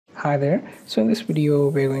Hi there. So in this video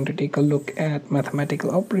we're going to take a look at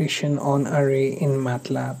mathematical operation on array in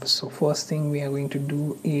MATLAB. So first thing we are going to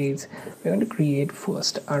do is we're going to create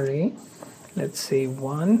first array. Let's say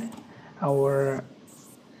 1. Our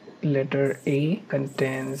letter A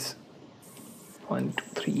contains 1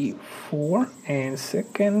 2 3 4, and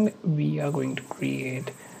second we are going to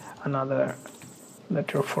create another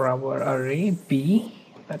letter for our array B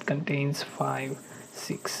that contains 5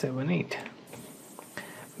 6 7 8.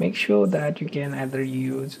 Make sure that you can either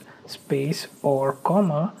use space or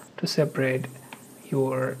comma to separate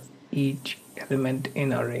your each element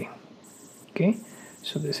in array. Okay,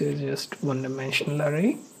 so this is just one-dimensional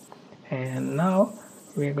array, and now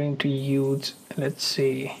we're going to use, let's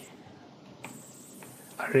say,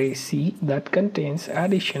 array C that contains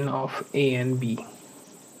addition of A and B,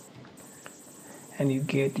 and you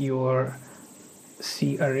get your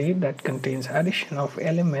C array that contains addition of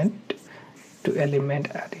element to element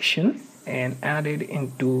addition and added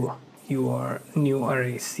into your new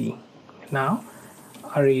array C. Now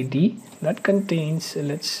array D that contains,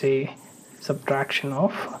 let's say, subtraction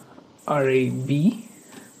of array B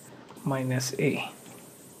minus A.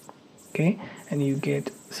 Okay, and you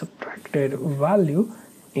get subtracted value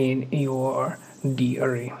in your D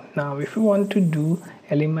array. Now if you want to do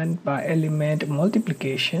element by element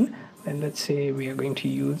multiplication, then let's say we are going to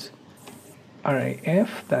use array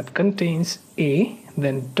F that contains A,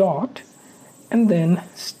 then dot, and then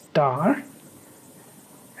star,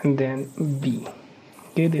 and then B.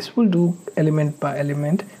 Okay, this will do element by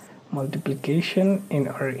element multiplication in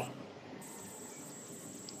array.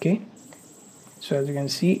 Okay, so as you can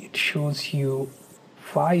see, it shows you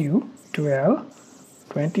 5, 12,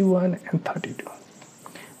 21 and 32.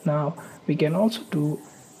 Now we can also do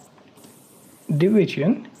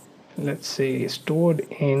division, let's say stored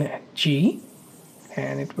in G,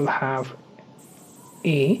 and it will have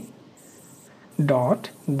A dot,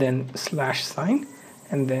 then slash sign,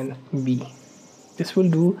 and then B. This will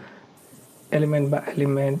do element by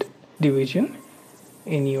element division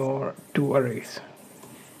in your two arrays,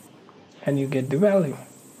 and you get the value.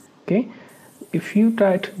 Okay, if you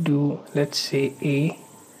try to do, let's say, A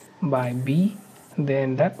by B,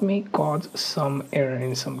 then that may cause some error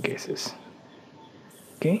in some cases.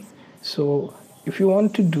 Okay, so if you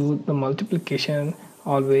want to do the multiplication,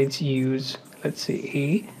 always use, let's say,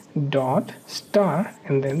 A dot star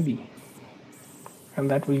and then B, and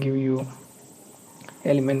that will give you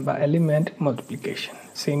element by element multiplication.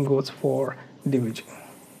 Same goes for division.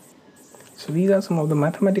 So these are some of the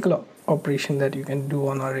mathematical operations that you can do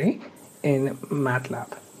on array in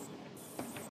MATLAB.